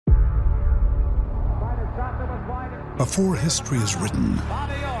Before history is written,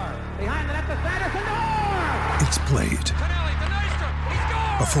 it's played.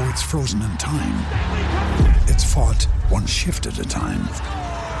 Before it's frozen in time, it's fought one shift at a time.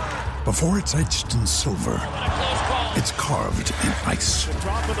 Before it's etched in silver, it's carved in ice.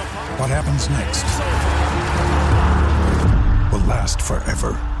 What happens next will last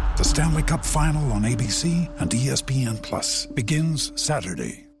forever. The Stanley Cup Final on ABC and ESPN Plus begins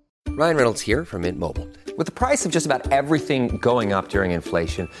Saturday. Ryan Reynolds here from Mint Mobile. With the price of just about everything going up during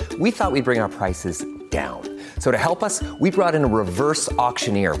inflation, we thought we'd bring our prices down. So to help us, we brought in a reverse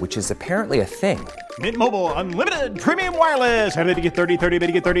auctioneer, which is apparently a thing. Mint Mobile Unlimited Premium Wireless. How to get 30, 30, bit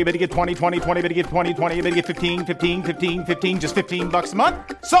to get 30, bit to get 20, 20, 20, bit to get 20, 20, bit to get 15, 15, 15, 15, just $15 a month?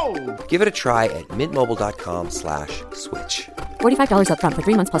 Sold! Give it a try at mintmobile.com/switch. $45 up front for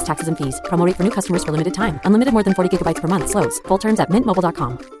 3 months plus taxes and fees. Promo rate for new customers for limited time. Unlimited more than 40 gigabytes per month. Slows full terms at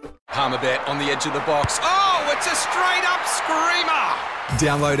mintmobile.com. Palmerbet on the edge of the box. Oh, it's a straight-up screamer!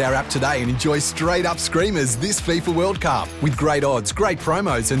 Download our app today and enjoy straight-up screamers this FIFA World Cup with great odds, great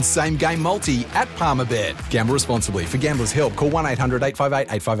promos and same-game multi at Palmerbet. Gamble responsibly. For Gamblers' Help, call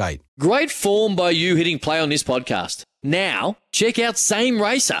 1-800-858-858. Great form by you hitting play on this podcast. Now, check out Same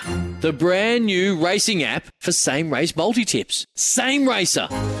Racer, the brand new racing app for same race multi-tips. Same Racer.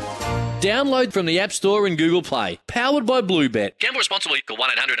 Download from the App Store and Google Play. Powered by Bluebet. Gamble responsibly. Call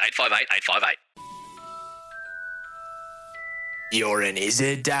 1-800-858-858. You're an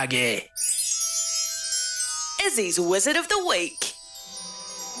Izzard, Dougie. Izzy's Wizard of the Week.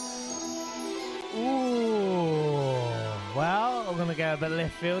 Ooh. Well, I'm going to go a bit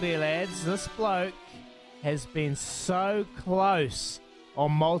left field here, lads. This bloke has been so close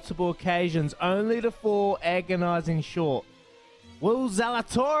on multiple occasions, only to fall agonising short. Will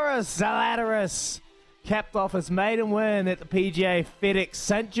Zalatoris capped off his maiden win at the PGA FedEx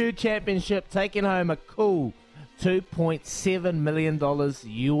St. Jude Championship, taking home a cool $2.7 million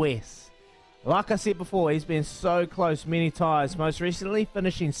US. Like I said before, he's been so close many times, most recently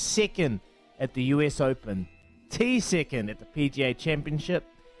finishing second at the US Open, T2 at the PGA Championship,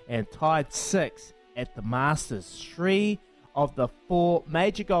 and tied 6 at the Masters. 3 of the 4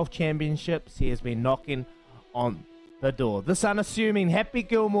 major golf championships he has been knocking on the door. This unassuming Happy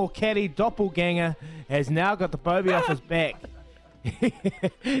Gilmore caddy doppelganger has now got the bogey off his back.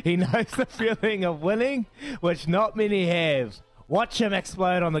 He knows the feeling of winning, which not many have. Watch him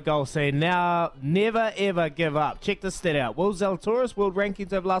explode on the golf scene. Now, never ever give up. Check this stat out. Will Zalatoris, world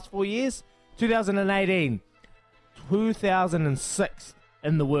rankings over the last 4 years, 2018, 2006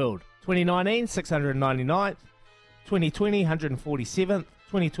 in the world. 2019, 699th. 2020, 147th.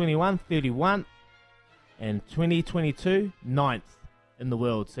 2021, 31st. And 2022, 9th in the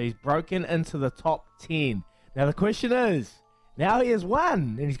world. So he's broken into the top 10. Now the question is, now he has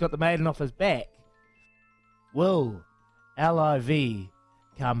won and he's got the maiden off his back. Will LIV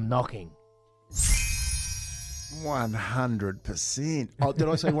come knocking? 100%. Oh, did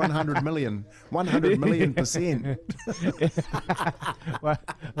I say 100 million? 100 million %.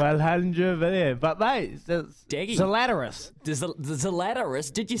 100 million. But mate, Zalatoris.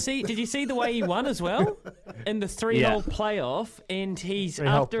 Zalatoris. Did you see the way he won as well in the 3-hole playoff? And he's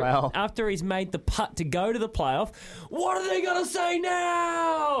after he's made the putt to go to the playoff. What are they gonna say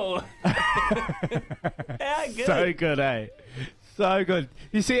now? How good? So good, eh? So good.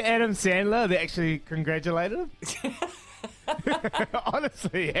 You see Adam Sandler, they actually congratulated him?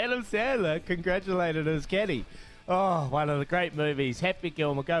 Honestly, Adam Sandler congratulated his caddy. Oh, one of the great movies. Happy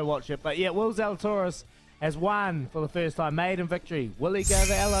Gilmore, go watch it. But yeah, Will Zalatoris has won for the first time. Maiden victory. Will he go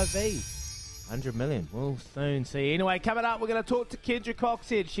to LIV? 100 million. We'll soon see. Anyway, coming up, we're going to talk to Kendra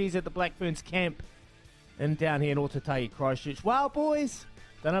Coxhead. She's at the Black Ferns camp down here in Otautahi, Christchurch. Well, boys,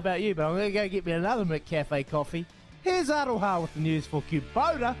 don't know about you, but I'm going to go get me another McCafe coffee. Here's Aroha with the news for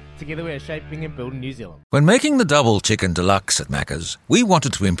Kubota. Together we are shaping and building New Zealand. When making the double chicken deluxe at Macca's, we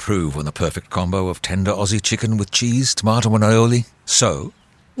wanted to improve on the perfect combo of tender Aussie chicken with cheese, tomato and aioli. So,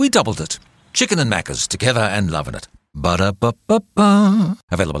 we doubled it. Chicken and Macca's, together and loving it. Ba-da-ba-ba-ba.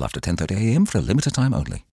 Available after 10:30 a.m. for a limited time only.